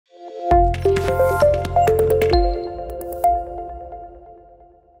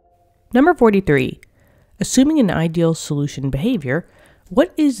Number 43, assuming an ideal solution behavior,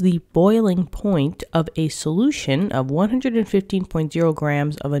 what is the boiling point of a solution of 115.0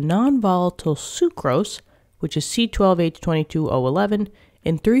 grams of a non-volatile sucrose, which is C12H22O11,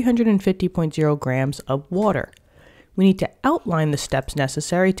 in 350.0 grams of water? We need to outline the steps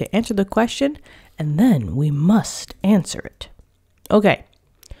necessary to answer the question, and then we must answer it. Okay,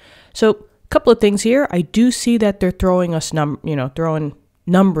 so a couple of things here. I do see that they're throwing us throwing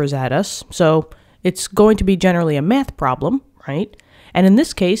numbers at us, so it's going to be generally a math problem, right? And in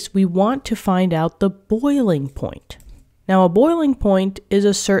this case, we want to find out the boiling point. Now, a boiling point is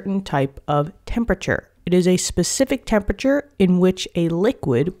a certain type of temperature. It is a specific temperature in which a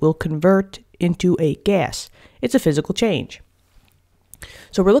liquid will convert into a gas. It's a physical change.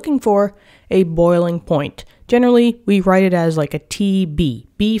 So we're looking for a boiling point. Generally, we write it as like a TB,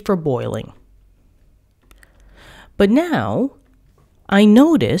 B for boiling. But now, I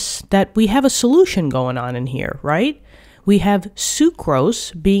notice that we have a solution going on in here, right? We have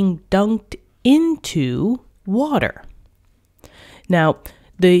sucrose being dunked into water. Now,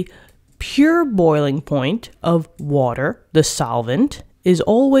 the pure boiling point of water, the solvent, is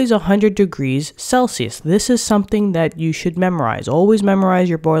always 100 degrees Celsius. This is something that you should memorize. Always memorize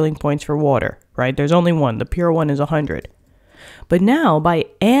your boiling points for water, right? There's only one. The pure one is 100. But now, by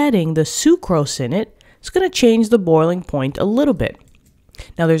adding the sucrose in it, it's going to change the boiling point a little bit.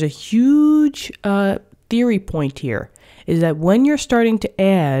 Now, there's a huge theory point here, is that when you're starting to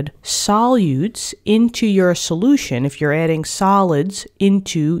add solutes into your solution, if you're adding solids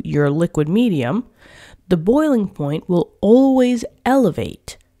into your liquid medium, the boiling point will always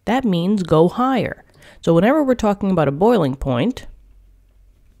elevate. That means go higher. So whenever we're talking about a boiling point,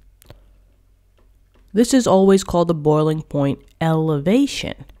 this is always called the boiling point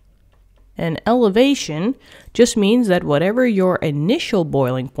elevation. And elevation just means that whatever your initial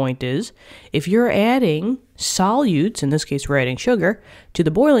boiling point is, if you're adding solutes, in this case we're adding sugar, to the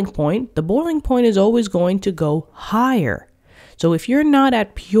boiling point is always going to go higher. So if you're not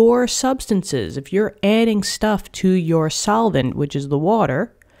at pure substances, if you're adding stuff to your solvent, which is the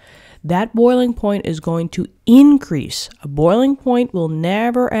water, that boiling point is going to increase. A boiling point will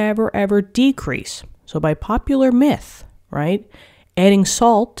never, ever, ever decrease. So by popular myth, right, adding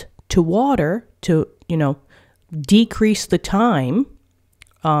salt to water to, decrease the time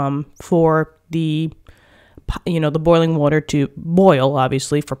for the boiling water to boil,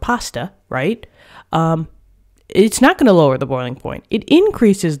 obviously, for pasta, right? It's not going to lower the boiling point. It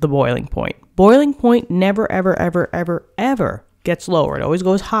increases the boiling point. Boiling point never, ever, ever, ever, ever gets lower. It always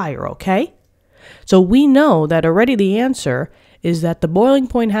goes higher, okay? So we know that already the answer is that the boiling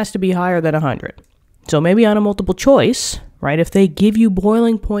point has to be higher than 100. So maybe on a multiple choice, right, if they give you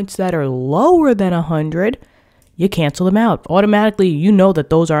boiling points that are lower than 100, you cancel them out. Automatically, you know that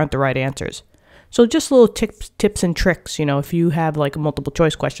those aren't the right answers. So just little tips and tricks, if you have like a multiple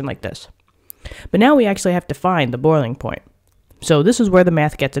choice question like this. But now we actually have to find the boiling point. So this is where the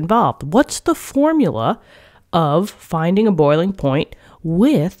math gets involved. What's the formula of finding a boiling point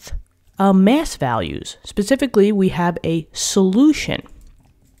with mass values? Specifically, we have a solution.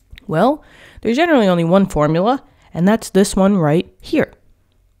 Well, there's generally only one formula, and that's this one right here.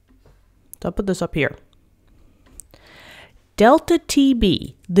 So I'll put this up here. Delta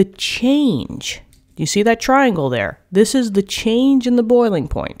TB, the change. You see that triangle there? This is the change in the boiling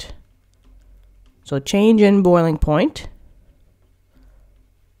point. So change in boiling point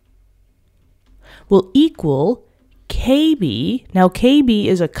will equal KB. Now KB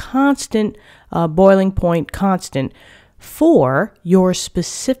is a constant boiling point constant for your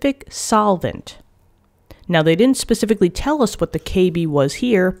specific solvent. Now, they didn't specifically tell us what the KB was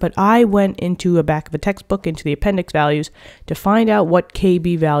here, but I went into a back of a textbook, into the appendix values, to find out what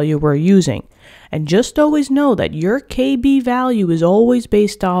KB value we're using. And just always know that your KB value is always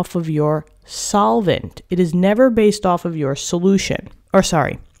based off of your solvent. It is never based off of your solution.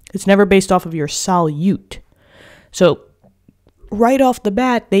 It's never based off of your solute. So, right off the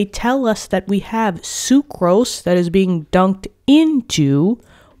bat, they tell us that we have sucrose that is being dunked into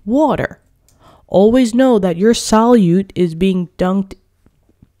water. Always know that your solute is being dunked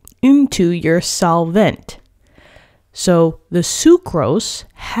into your solvent. So the sucrose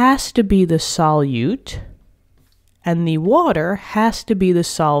has to be the solute and the water has to be the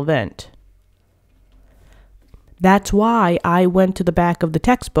solvent. That's why I went to the back of the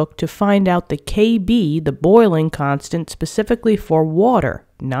textbook to find out the KB, the boiling constant, specifically for water,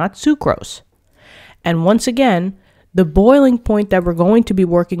 not sucrose. And once again, the boiling point that we're going to be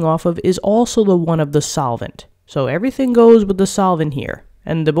working off of is also the one of the solvent. So everything goes with the solvent here.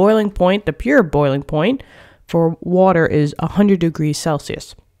 And the boiling point, the pure boiling point for water is 100 degrees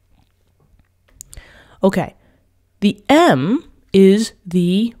Celsius. Okay, the M is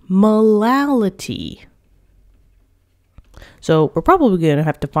the molality. So we're probably going to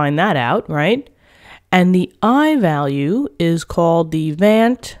have to find that out, right? And the I value is called the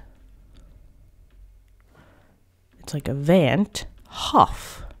Van't. It's like a Van't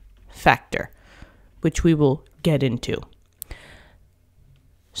Hoff factor, which we will get into.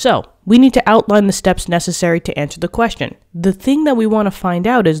 So we need to outline the steps necessary to answer the question. The thing that we want to find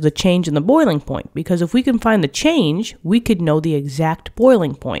out is the change in the boiling point, because if we can find the change, we could know the exact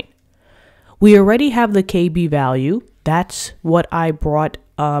boiling point. We already have the KB value. That's what I brought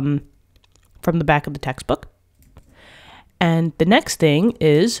from the back of the textbook. And the next thing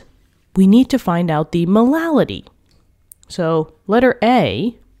is we need to find out the molality. So letter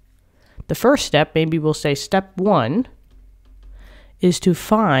A, the first step, maybe we'll say step 1, is to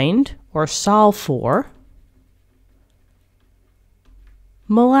find or solve for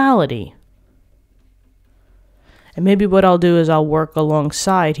molality. And maybe what I'll do is I'll work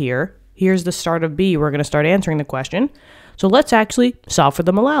alongside here. Here's the start of B. We're going to start answering the question. So let's actually solve for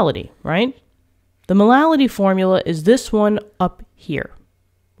the molality, right? The molality formula is this one up here.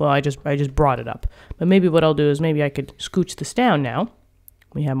 Well, I just brought it up. But maybe what I'll do is maybe I could scooch this down now.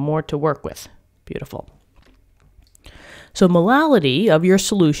 We have more to work with. Beautiful. So molality of your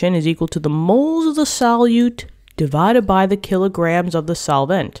solution is equal to the moles of the solute divided by the kilograms of the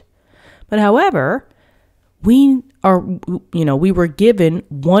solvent. But however, we were given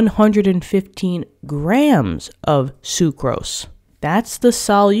 115 grams of sucrose. That's the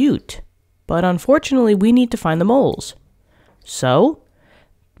solute. But unfortunately, we need to find the moles. So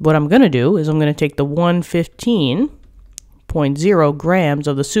what I'm going to do is I'm going to take the 115.0 grams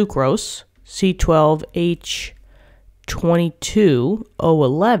of the sucrose,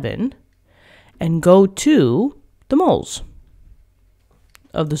 C12H22O11, and go to the moles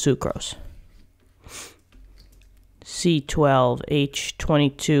of the sucrose,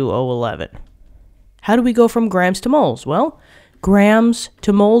 C12H22O11. How do we go from grams to moles? Well, grams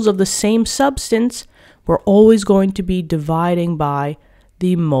to moles of the same substance, we're always going to be dividing by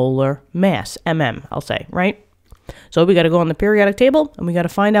the molar mass, mm, I'll say, right? So we got to go on the periodic table, and we got to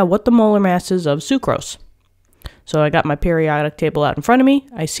find out what the molar mass is of sucrose. So I got my periodic table out in front of me.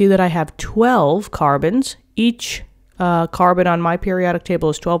 I see that I have 12 carbons. Each carbon on my periodic table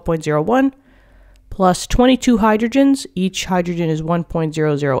is 12.01, plus 22 hydrogens. Each hydrogen is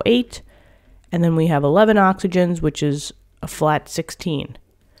 1.008. And then we have 11 oxygens, which is a flat 16.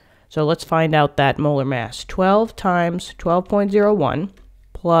 So let's find out that molar mass. 12 times 12.01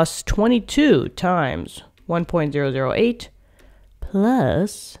 plus 22 times 1.008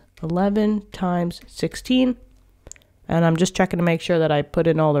 plus 11 times 16. And I'm just checking to make sure that I put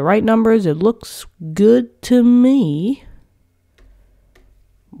in all the right numbers. It looks good to me.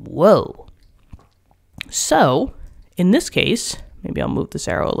 Whoa. So, in this case, maybe I'll move this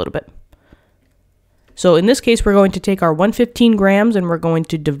arrow a little bit. So in this case, we're going to take our 115 grams and we're going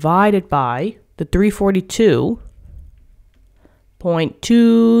to divide it by the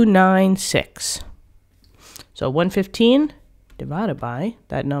 342.296. So 115 divided by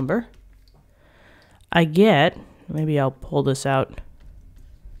that number, I get, maybe I'll pull this out.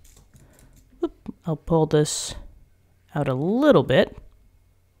 I'll pull this out a little bit.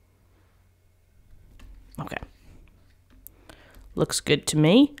 Okay. Looks good to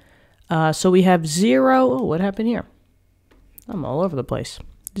me. So we have 0, oh, what happened here? I'm all over the place.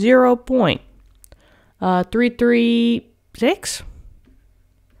 0.336.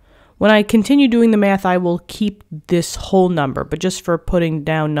 When I continue doing the math, I will keep this whole number, but just for putting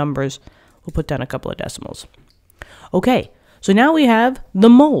down numbers, we'll put down a couple of decimals. Okay, so now we have the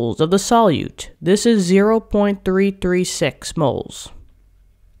moles of the solute. This is 0.336 moles.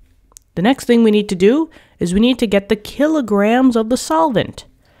 The next thing we need to do is we need to get the kilograms of the solvent.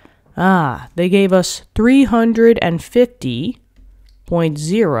 They gave us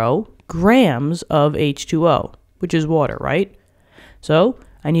 350.0 grams of H2O, which is water, right? So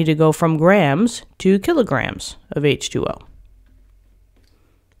I need to go from grams to kilograms of H2O.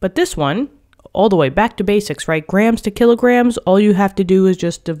 But this one, all the way back to basics, right? Grams to kilograms, all you have to do is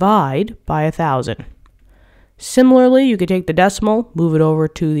just divide by 1,000. Similarly, you could take the decimal, move it over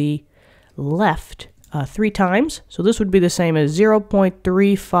to the left 3 times. So this would be the same as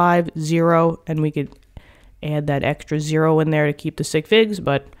 0.350, and we could add that extra 0 in there to keep the sig figs,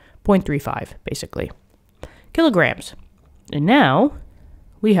 but 0.35 basically. Kilograms. And now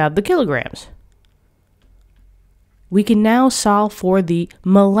we have the kilograms. We can now solve for the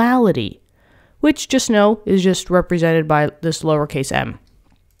molality, which just know is just represented by this lowercase m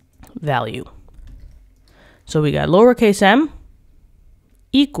value. So we got lowercase m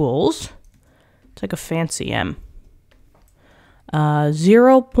equals It's like a fancy M.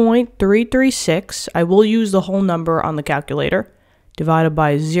 0.336. I will use the whole number on the calculator. Divided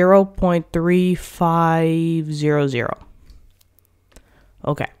by 0.3500.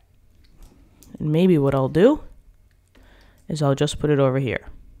 Okay. And maybe what I'll do is I'll just put it over here.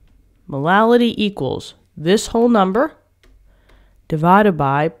 Molality equals this whole number divided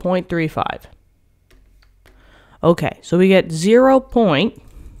by 0.35. Okay, so we get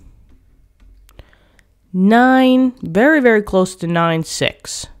 0.9, very, very close to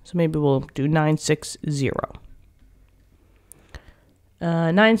 96. So maybe we'll do 960.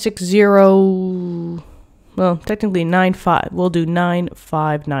 960, well, technically 95. We'll do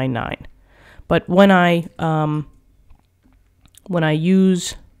 9599. But when I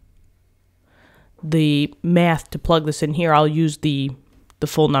use the math to plug this in here, I'll use the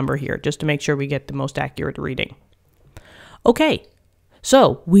full number here just to make sure we get the most accurate reading. Okay,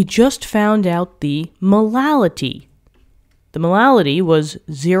 so we just found out the molality. The molality was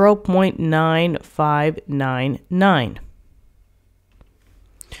 0.9599.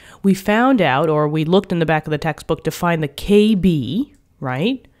 We found out, or we looked in the back of the textbook to find the KB,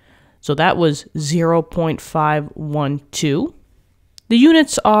 right? So that was 0.512. The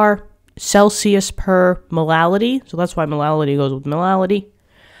units are Celsius per molality, so that's why molality goes with molality.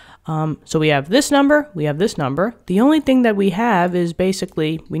 So we have this number, we have this number. The only thing that we have is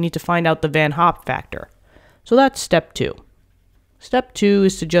basically we need to find out the Van Hoff factor. So that's step 2. Step 2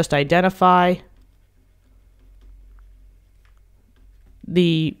 is to just identify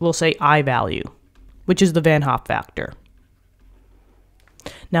the, we'll say, I value, which is the Van Hoff factor.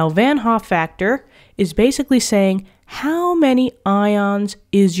 Now, Van Hoff factor is basically saying how many ions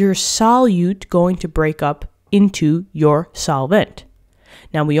is your solute going to break up into your solvent.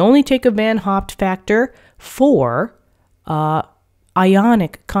 Now, we only take a Van Hoff factor for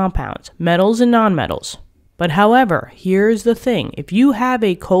ionic compounds, metals and nonmetals. But however, here's the thing. If you have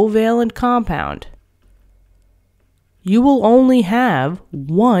a covalent compound, you will only have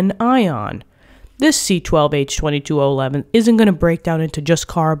one ion. This C12H22O11 isn't going to break down into just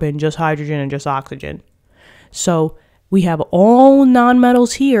carbon, just hydrogen, and just oxygen. So we have all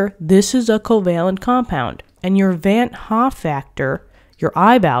nonmetals here. This is a covalent compound. And your Van Hoff factor, your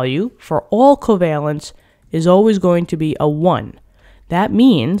I value for all covalents, is always going to be a 1. That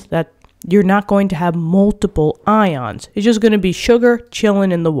means that you're not going to have multiple ions. It's just going to be sugar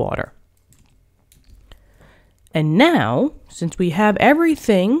chilling in the water. And now, since we have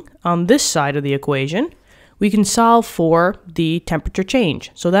everything on this side of the equation, we can solve for the temperature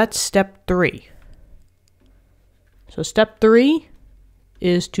change. So that's step 3. So step 3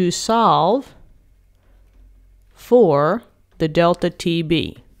 is to solve for the delta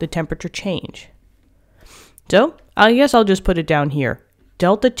TB, the temperature change. So I guess I'll just put it down here.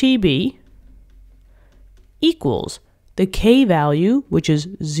 Delta TB equals the K value, which is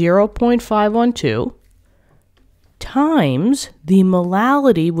 0.512, times the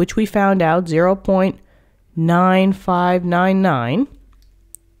molality, which we found out 0.9599,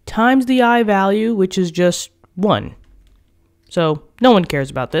 times the I value, which is just 1. So no one cares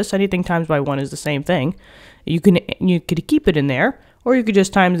about this. Anything times by 1 is the same thing. You could keep it in there, or you could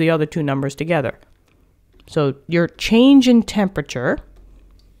just times the other two numbers together. So your change in temperature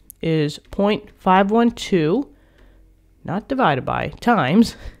is 0.512, not divided by,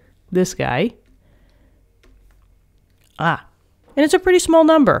 times this guy. And it's a pretty small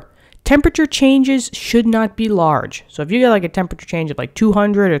number. Temperature changes should not be large. So if you get like a temperature change of like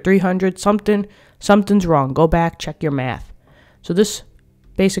 200 or 300, something's wrong. Go back, check your math. So this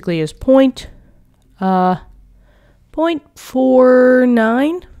basically is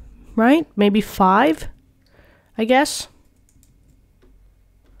 0.49, right? Maybe 5, I guess.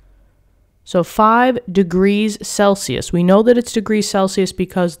 So 5 degrees Celsius. We know that it's degrees Celsius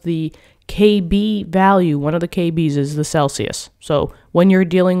because the KB value, one of the KBs, is the Celsius. So when you're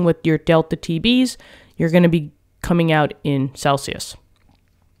dealing with your delta TBs, you're going to be coming out in Celsius.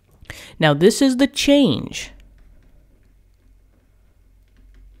 Now this is the change.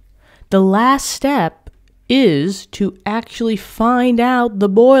 The last step is to actually find out the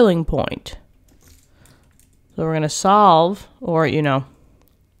boiling point. So we're going to solve, or, we're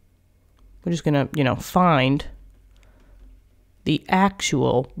just going to, find the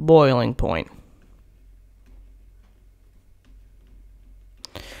actual boiling point.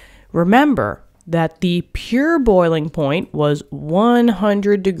 Remember that the pure boiling point was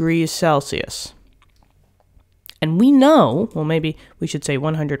 100 degrees Celsius. And we know, well, maybe we should say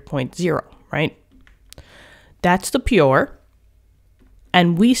 100.0, right? That's the pure.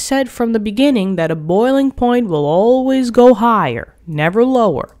 And we said from the beginning that a boiling point will always go higher, never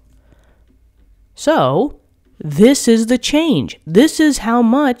lower. So this is the change. This is how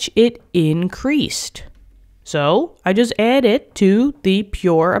much it increased. So I just add it to the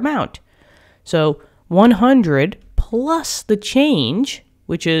pure amount. So 100 plus the change,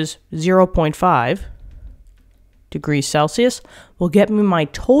 which is 0.5 degrees Celsius, will get me my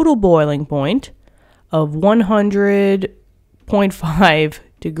total boiling point of 100.5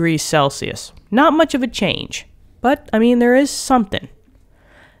 degrees Celsius. Not much of a change, but I mean, there is something.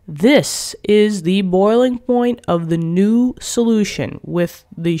 This is the boiling point of the new solution with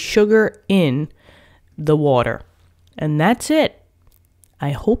the sugar in the water. And that's it. I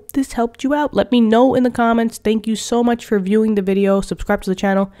hope this helped you out. Let me know in the comments. Thank you so much for viewing the video. Subscribe to the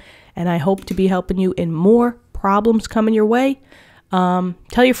channel, and I hope to be helping you in more problems coming your way.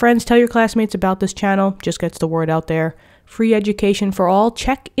 Tell your friends, tell your classmates about this channel. Just gets the word out there. Free education for all.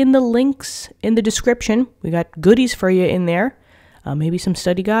 Check in the links in the description. We got goodies for you in there. Maybe some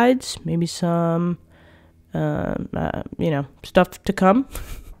study guides, maybe some, stuff to come.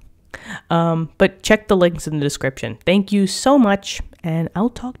 But check the links in the description. Thank you so much, and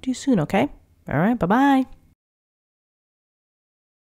I'll talk to you soon, okay? All right, bye-bye.